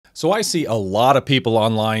So I see a lot of people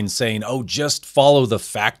online saying, oh, just follow the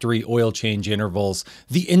factory oil change intervals.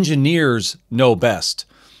 The engineers know best.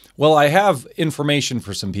 Well, I have information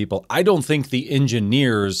for some people. I don't think the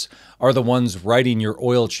engineers are the ones writing your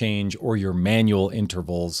oil change or your manual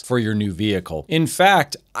intervals for your new vehicle. In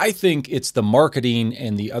fact, I think it's the marketing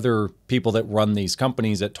and the other people that run these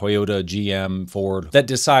companies at Toyota, GM, Ford that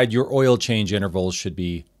decide your oil change intervals should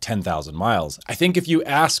be 10,000 miles. I think if you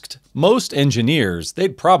asked most engineers,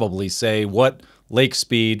 they'd probably say what Lake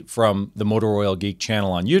Speed from the Motor Oil Geek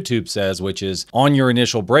channel on YouTube says, which is on your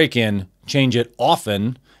initial break-in, change it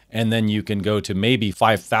often, and then you can go to maybe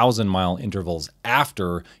 5,000 mile intervals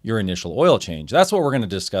after your initial oil change. That's what we're going to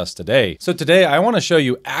discuss today. So today I want to show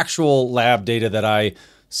you actual lab data that I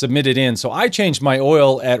submitted in. So I changed my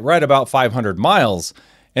oil at right about 500 miles.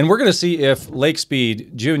 And we're going to see if Lake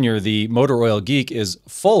Speed Jr., the Motor Oil Geek, is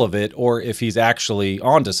full of it or if he's actually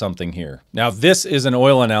onto something here. Now, this is an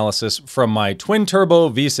oil analysis from my twin-turbo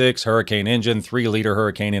V6 Hurricane engine, 3-liter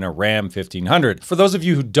Hurricane in a Ram 1500. For those of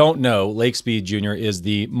you who don't know, Lake Speed Jr. is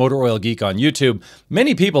the Motor Oil Geek on YouTube.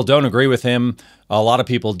 Many people don't agree with him. A lot of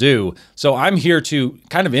people do. So I'm here to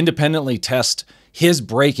kind of independently test his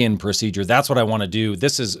break-in procedure. That's what I want to do.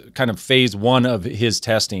 This is kind of phase one of his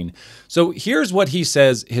testing. So here's what he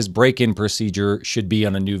says his break-in procedure should be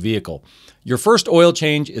on a new vehicle. Your first oil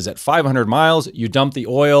change is at 500 miles. You dump the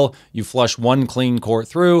oil, you flush one clean quart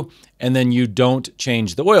through, and then you don't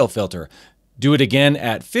change the oil filter. Do it again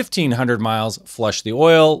at 1,500 miles, flush the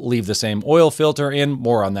oil, leave the same oil filter in,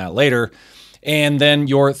 more on that later. And then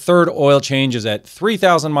your third oil change is at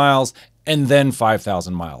 3,000 miles, and then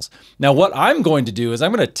 5,000 miles. Now, what I'm going to do is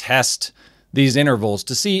I'm going to test these intervals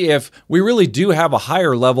to see if we really do have a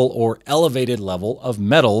higher level or elevated level of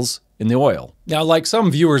metals in the oil. Now, like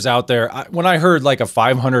some viewers out there, when I heard like a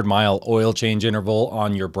 500-mile oil change interval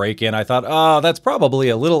on your break-in, I thought, oh, that's probably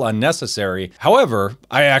a little unnecessary. However,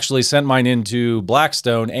 I actually sent mine into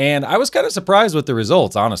Blackstone, and I was kind of surprised with the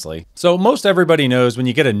results, honestly. So most everybody knows when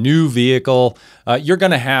you get a new vehicle, you're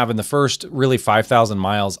going to have in the first really 5,000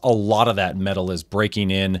 miles, a lot of that metal is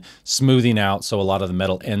breaking in, smoothing out, so a lot of the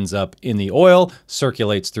metal ends up in the oil,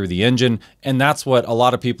 circulates through the engine, and that's what a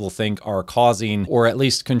lot of people think are causing, or at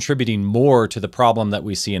least contributing more to the problem that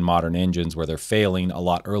we see in modern engines where they're failing a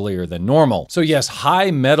lot earlier than normal. So yes,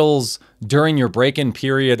 high metals during your break-in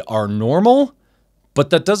period are normal,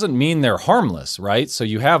 but that doesn't mean they're harmless, right? So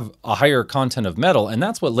you have a higher content of metal, and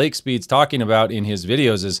that's what Lake Speed's talking about in his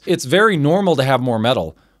videos is it's very normal to have more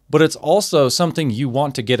metal, but it's also something you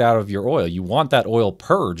want to get out of your oil. You want that oil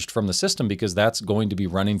purged from the system because that's going to be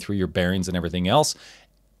running through your bearings and everything else.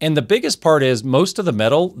 And the biggest part is most of the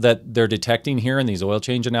metal that they're detecting here in these oil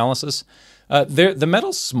change analysis, the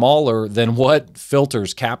metal's smaller than what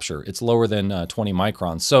filters capture. It's lower than 20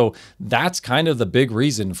 microns. So that's kind of the big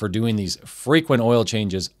reason for doing these frequent oil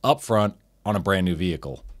changes up front on a brand new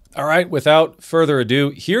vehicle. All right, without further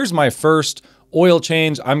ado, here's my first oil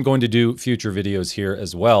change. I'm going to do future videos here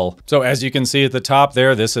as well. So as you can see at the top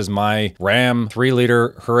there, this is my Ram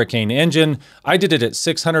 3-liter Hurricane engine. I did it at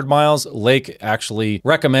 600 miles. Lake actually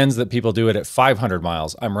recommends that people do it at 500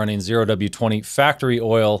 miles. I'm running 0W20 factory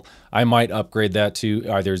oil. I might upgrade that to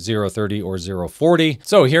either 030 or 040.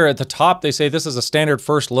 So here at the top, they say this is a standard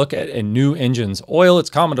first look at a new engine's oil. It's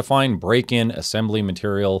common to find break-in assembly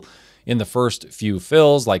material in the first few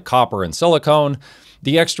fills like copper and silicone.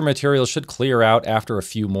 The extra material should clear out after a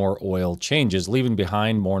few more oil changes, leaving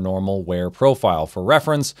behind more normal wear profile. For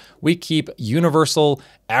reference, we keep universal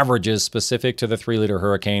averages specific to the 3-liter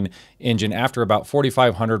Hurricane engine after about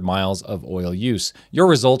 4,500 miles of oil use. Your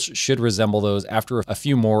results should resemble those after a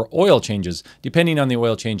few more oil changes. Depending on the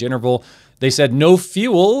oil change interval, they said no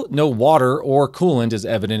fuel, no water or coolant is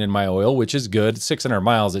evident in my oil, which is good. 600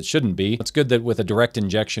 miles, it shouldn't be. It's good that with a direct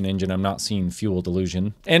injection engine, I'm not seeing fuel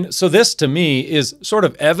dilution. And so this to me is sort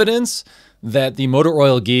of evidence that the Motor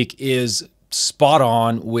Oil Geek is spot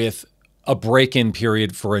on with a break-in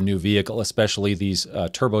period for a new vehicle, especially these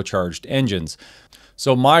turbocharged engines.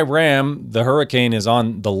 So my Ram, the Hurricane, is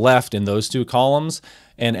on the left in those two columns.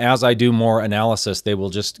 And as I do more analysis, they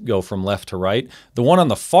will just go from left to right. The one on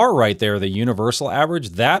the far right there, the universal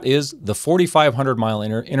average, that is the 4,500 mile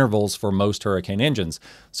intervals for most Hurricane engines.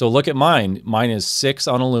 So look at mine. Mine is 6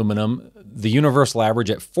 on aluminum. The universal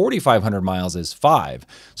average at 4,500 miles is 5.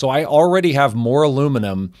 So I already have more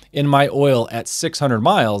aluminum in my oil at 600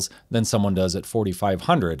 miles than someone does at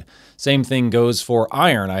 4,500. Same thing goes for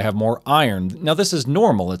iron. I have more iron. Now this is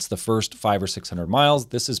normal. It's the first 500 or 600 miles.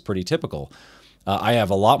 This is pretty typical. I have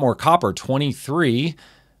a lot more copper, 23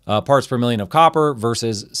 parts per million of copper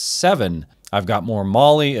versus 7. I've got more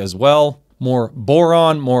moly as well. more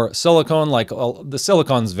boron, more silicone. Like the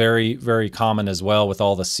silicone's very, very common as well with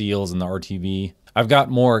all the seals and the RTV. I've got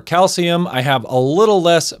more calcium. I have a little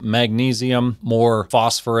less magnesium, more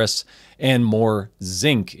phosphorus, and more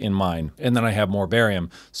zinc in mine. And then I have more barium.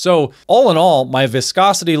 So all in all, my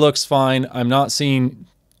viscosity looks fine. I'm not seeing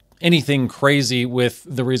anything crazy with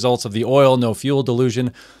the results of the oil, no fuel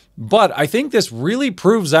dilution. But I think this really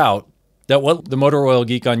proves out that what the Motor Oil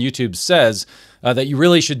Geek on YouTube says, that you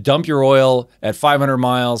really should dump your oil at 500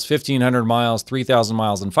 miles, 1,500 miles, 3,000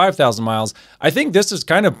 miles, and 5,000 miles. I think this is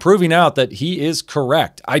kind of proving out that he is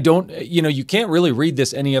correct. I don't, you can't really read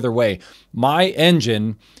this any other way. My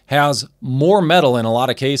engine has more metal in a lot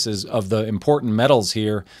of cases of the important metals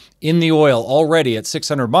here in the oil already at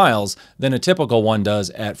 600 miles than a typical one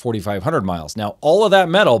does at 4,500 miles. Now, all of that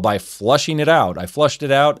metal, by flushing it out, I flushed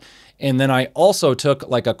it out, and then I also took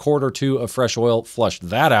like a quart or two of fresh oil, flushed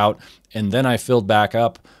that out, and then I filled back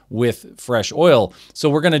up with fresh oil. So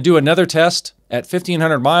we're gonna do another test at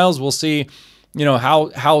 1,500 miles. We'll see,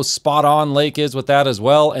 how spot on Lake is with that as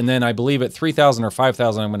well. And then I believe at 3,000 or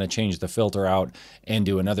 5,000, I'm gonna change the filter out and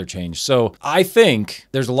do another change. So I think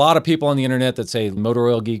there's a lot of people on the internet that say Motor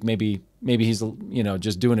Oil Geek, maybe he's,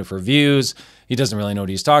 just doing it for views. He doesn't really know what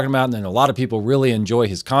he's talking about. And then a lot of people really enjoy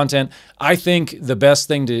his content. I think the best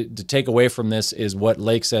thing to take away from this is what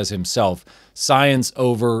Lake says himself: science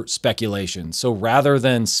over speculation. So rather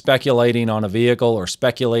than speculating on a vehicle or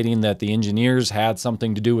speculating that the engineers had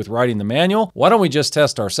something to do with writing the manual, why don't we just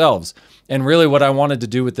test ourselves? And really what I wanted to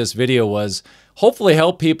do with this video was hopefully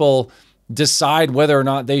help people decide whether or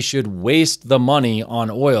not they should waste the money on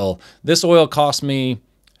oil. This oil cost me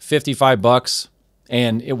 $55,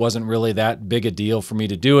 and it wasn't really that big a deal for me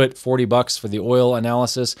to do it. $40 for the oil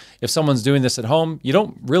analysis. If someone's doing this at home, you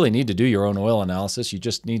don't really need to do your own oil analysis. You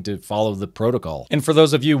just need to follow the protocol. And for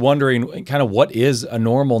those of you wondering kind of what is a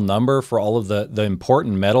normal number for all of the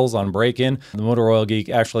important metals on break-in, the Motor Oil Geek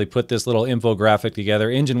actually put this little infographic together: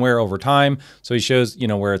 engine wear over time. So he shows,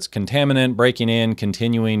 where it's contaminant, breaking in,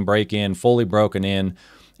 continuing break-in, fully broken in,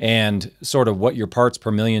 and sort of what your parts per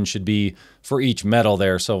million should be for each metal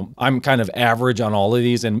there. So I'm kind of average on all of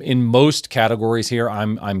these. And in most categories here,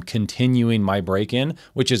 I'm continuing my break-in,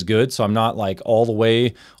 which is good. So I'm not like all the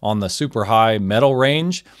way on the super high metal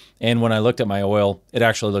range. And when I looked at my oil, it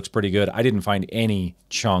actually looks pretty good. I didn't find any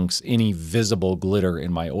chunks, any visible glitter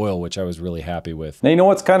in my oil, which I was really happy with. Now, you know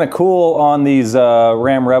what's kind of cool on these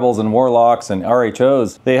Ram Rebels and Warlocks and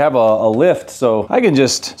RHOs? They have a lift, so I can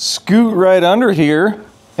just scoot right under here,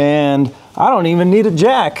 and I don't even need a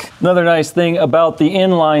jack. Another nice thing about the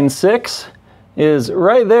inline six is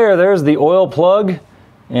right there, there's the oil plug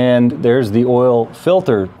and there's the oil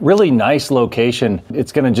filter. Really nice location.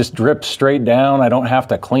 It's gonna just drip straight down. I don't have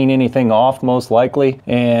to clean anything off most likely.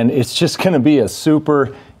 And it's just gonna be a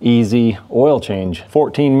super easy oil change.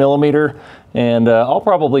 14 millimeter, and I'll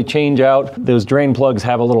probably change out, those drain plugs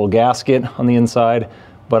have a little gasket on the inside,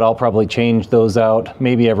 but I'll probably change those out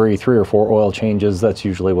maybe every 3 or 4 oil changes. That's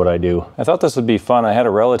usually what I do. I thought this would be fun. I had a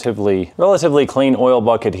relatively clean oil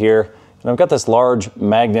bucket here, and I've got this large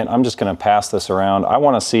magnet. I'm just gonna pass this around. I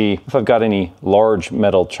wanna see if I've got any large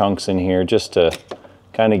metal chunks in here, just to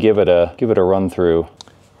kind of give it a run through.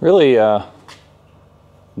 Really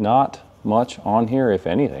not much on here, if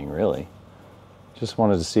anything, really. Just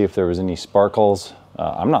wanted to see if there was any sparkles.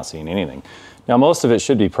 I'm not seeing anything. Now, most of it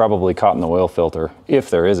should be probably caught in the oil filter,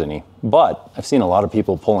 if there is any. But I've seen a lot of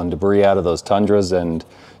people pulling debris out of those Tundras and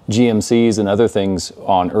GMCs and other things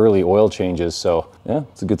on early oil changes. So yeah,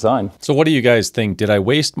 it's a good sign. So what do you guys think? Did I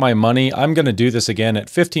waste my money? I'm going to do this again at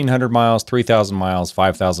 1,500 miles, 3,000 miles,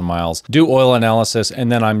 5,000 miles, do oil analysis,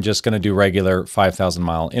 and then I'm just going to do regular 5,000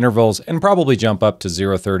 mile intervals and probably jump up to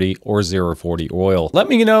 0.30 or 0.40 oil. Let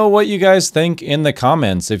me know what you guys think in the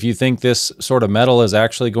comments. If you think this sort of metal is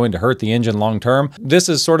actually going to hurt the engine long term. This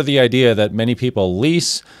is sort of the idea that many people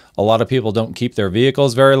lease. A lot of people don't keep their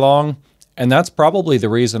vehicles very long. And that's probably the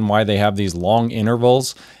reason why they have these long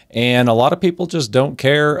intervals. And a lot of people just don't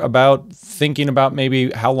care about thinking about maybe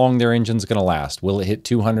how long their engine's going to last. Will it hit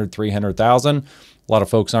 200, 300,000? A lot of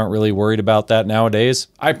folks aren't really worried about that nowadays.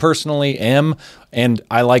 I personally am, and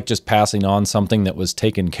I like just passing on something that was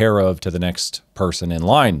taken care of to the next person in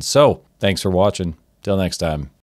line. So thanks for watching. Till next time.